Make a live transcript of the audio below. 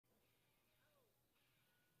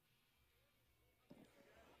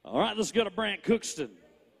All right, let's go to Brant Cookston.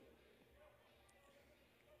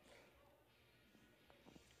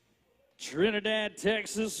 Trinidad,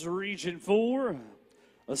 Texas, Region 4.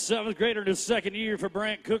 A 7th grader in his 2nd year for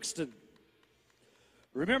Brant Cookston.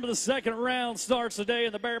 Remember, the 2nd round starts today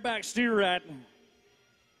in the bareback steer riding.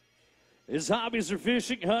 His hobbies are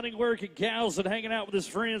fishing, hunting, working cows, and hanging out with his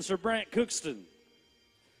friends for Brant Cookston.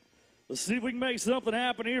 Let's see if we can make something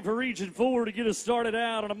happen here for Region 4 to get us started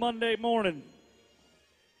out on a Monday morning.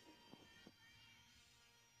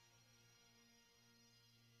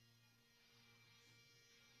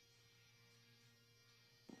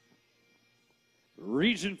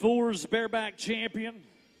 Region 4's bareback champion,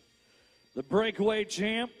 the breakaway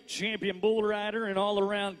champ, champion bull rider, and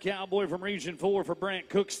all-around cowboy from Region 4 for Brant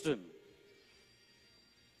Cookston.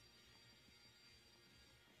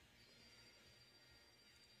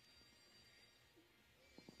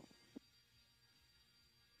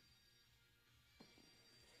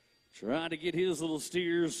 Trying to get his little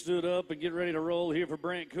steers stood up and get ready to roll here for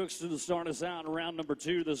Brant Cookston to start us out in round number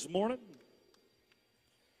 2 this morning.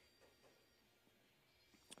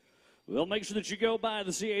 Well, make sure that you go by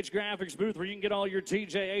the CH Graphics booth where you can get all your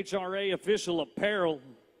TJHRA official apparel.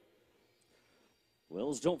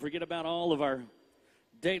 Well, don't forget about all of our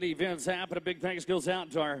daily events happening. Big thanks goes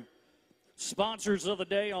out to our sponsors of the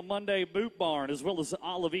day on Monday, Boot Barn, as well as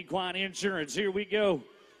Olive Equine Insurance. Here we go.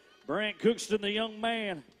 Brant Cookston, the young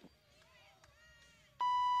man.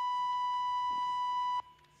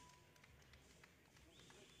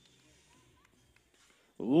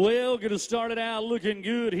 Well, going to start it out looking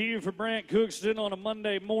good here for Brant Cookston on a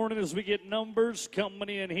Monday morning as we get numbers coming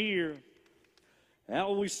in here. How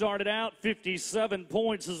will we start it out? 57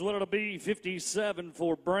 points is what it'll be. 57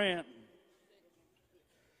 for Brant.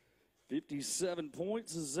 57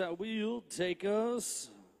 points is that will take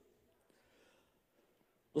us.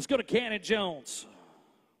 Let's go to Cannon Jones.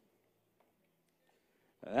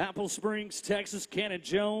 Apple Springs, Texas, Cannon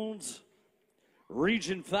Jones.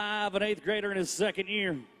 Region 5, an 8th grader in his 2nd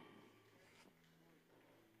year.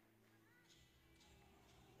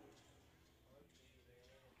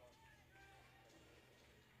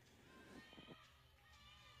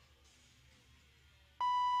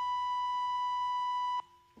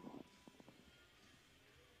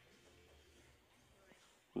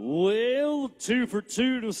 Well, 2 for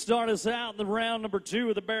 2 to start us out in the round number 2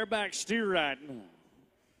 of the bareback steer riding.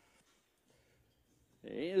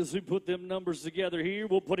 As we put them numbers together here,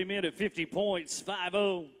 we'll put him in at 50 points,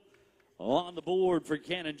 5-0 on the board for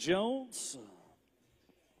Cannon Jones.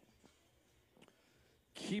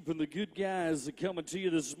 Keeping the good guys coming to you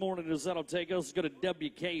this morning as that'll take us. Go to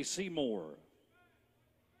W.K. Seymour.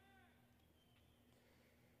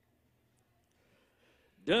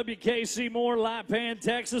 W.K. Seymour, Lipan,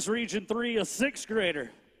 Texas, Region 3, a 6th grader.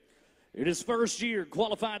 In his 1st year,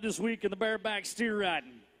 qualified this week in the bareback steer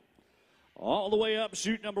riding. All the way up,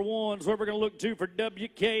 chute number 1 is where we're going to look to for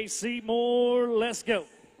W.K. Seymour. Let's go.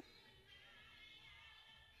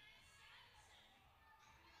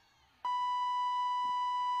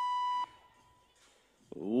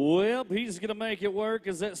 Well, he's going to make it work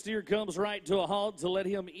as that steer comes right to a halt to let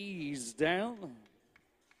him ease down.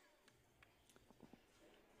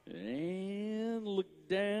 And look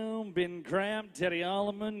down, Ben Crabb, Teddy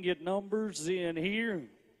Alleman get numbers in here.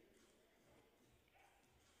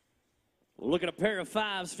 Look at a pair of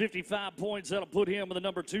 5s, 55 points. That'll put him in the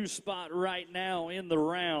number 2 spot right now in the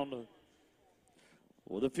round.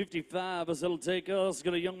 Well, the 55 as that'll take us.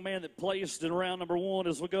 Got a young man that placed in round number 1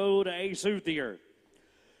 as we go to Ace Uthier.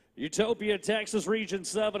 Utopia, Texas, Region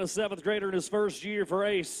 7, a 7th grader in his 1st year for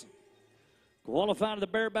Ace. Qualified to the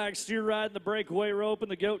bareback steer riding, the breakaway roping,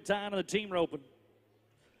 the goat tying, and the team roping.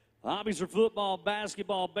 Hobbies are football,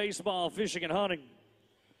 basketball, baseball, fishing, and hunting.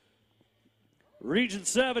 Region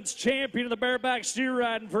 7's champion of the bareback steer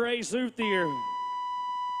riding for Ace Uthier.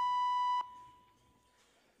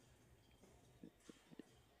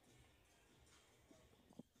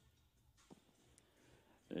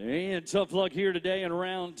 And tough luck here today in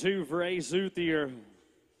round 2 for Ace Uthier.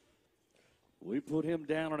 We put him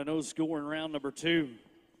down on a no score in round number 2.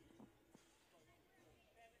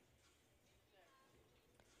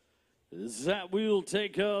 That will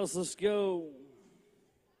take us. Let's go.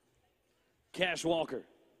 Cash Walker.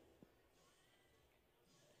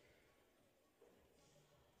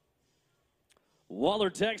 Waller,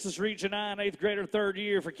 Texas, Region 9, 8th grader, 3rd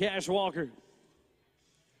year for Cash Walker.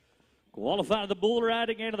 Qualified to the bull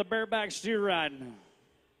riding and to the bareback steer riding.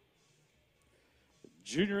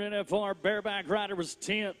 Junior NFR bareback rider was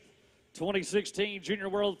 10th. 2016 Junior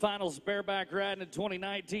World Finals bareback riding in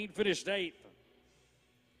 2019, finished 8th.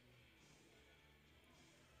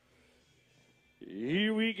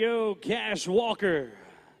 Here we we go, Cash Walker.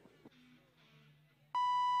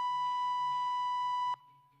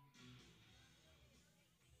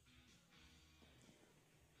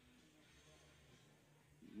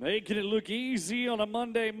 Making it look easy on a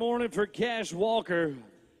Monday morning for Cash Walker.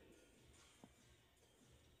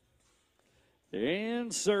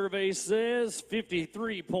 And survey says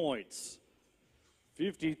 53 points.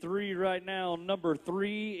 53 right now, number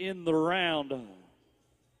 3 in the round.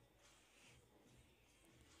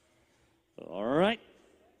 All right.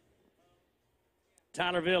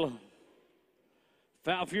 Tyler Villa,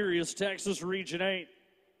 Foul Furious, Texas, Region 8.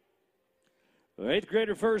 8th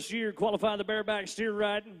grader, first year, qualified the bareback steer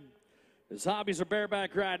riding. His hobbies are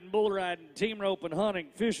bareback riding, bull riding, team roping, hunting,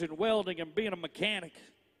 fishing, welding, and being a mechanic.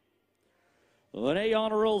 An A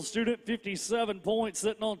honor roll student, 57 points,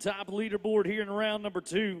 sitting on top of the leaderboard here in round number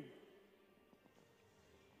 2.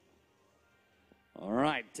 All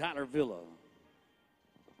right, Tyler Villa.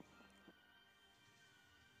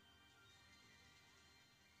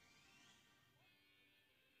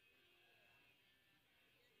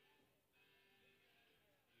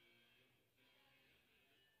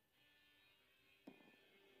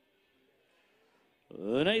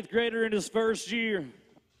 An 8th grader in his first year.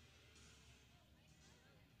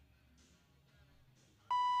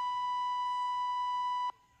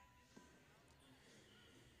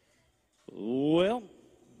 Well,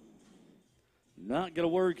 not going to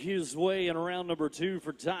work his way in round number 2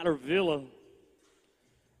 for Tyler Villa.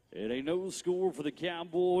 And a no score for the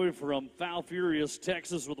Cowboy from Foul Furious,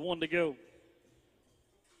 Texas, with 1 to go.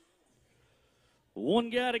 1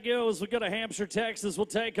 guy to go as we go to Hampshire, Texas. We'll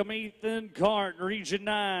take him, Ethan Cart, Region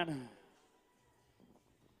 9.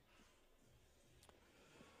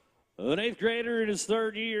 An 8th grader in his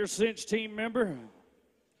 3rd year, cinch team member.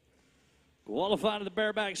 Qualified to the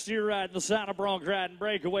bareback steer ride, the saddle bronc riding,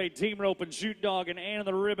 breakaway, team roping, shoot dogging, and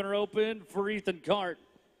the ribbon roping for Ethan Cart.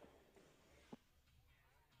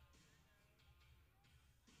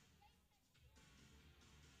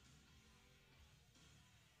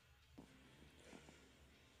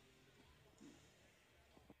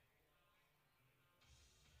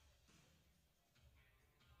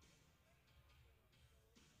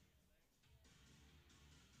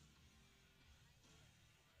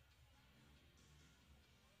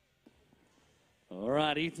 All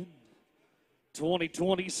right, Ethan,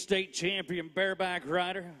 2020 state champion bareback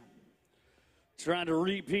rider, trying to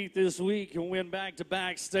repeat this week and win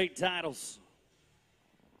back-to-back state titles.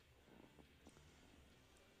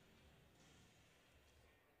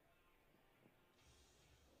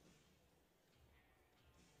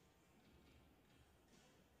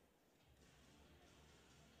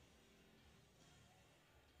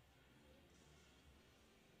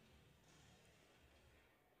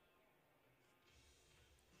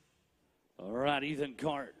 All right, Ethan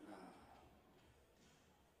Cart.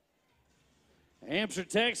 Hampshire,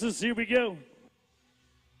 Texas, here we go.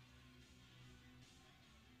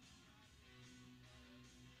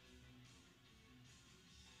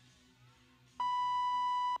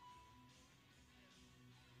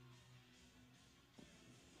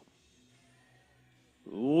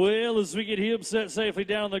 Well, as we get him set safely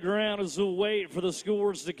down the ground, as we'll wait for the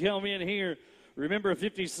scores to come in here. Remember,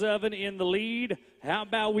 57 in the lead. How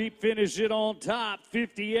about we finish it on top?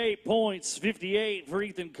 58 points, 58 for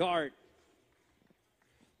Ethan Cart.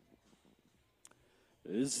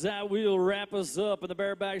 That will wrap us up in the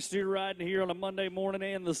bareback steer riding here on a Monday morning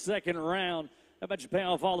and the 2nd round. How about you pay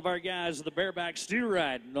off all of our guys with the bareback steer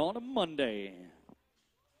riding on a Monday?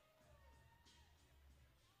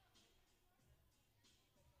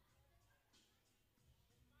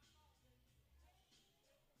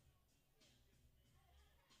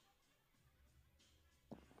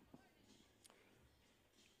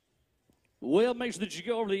 Well, make sure that you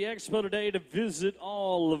go over to the expo today to visit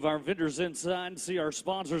all of our vendors inside and see our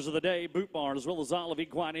sponsors of the day, Boot Barn, as well as Olive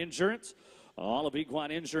Equine Insurance. Olive Equine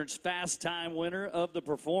Insurance, fast time winner of the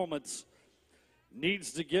performance,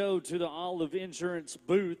 needs to go to the Olive Insurance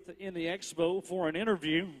booth in the expo for an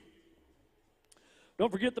interview.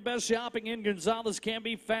 Don't forget, the best shopping in Gonzales can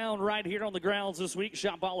be found right here on the grounds this week.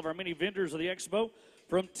 Shop all of our many vendors of the expo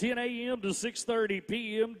from 10 a.m. to 6:30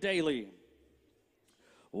 p.m. daily.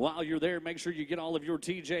 While you're there, make sure you get all of your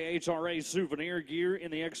TJHRA souvenir gear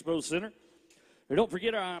in the Expo Center. And don't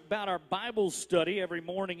forget about our Bible study every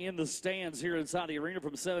morning in the stands here inside the arena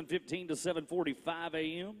from 7:15 to 7:45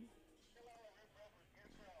 a.m.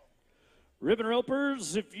 Ribbon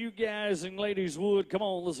ropers, if you guys and ladies would, come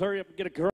on, let's hurry up and get a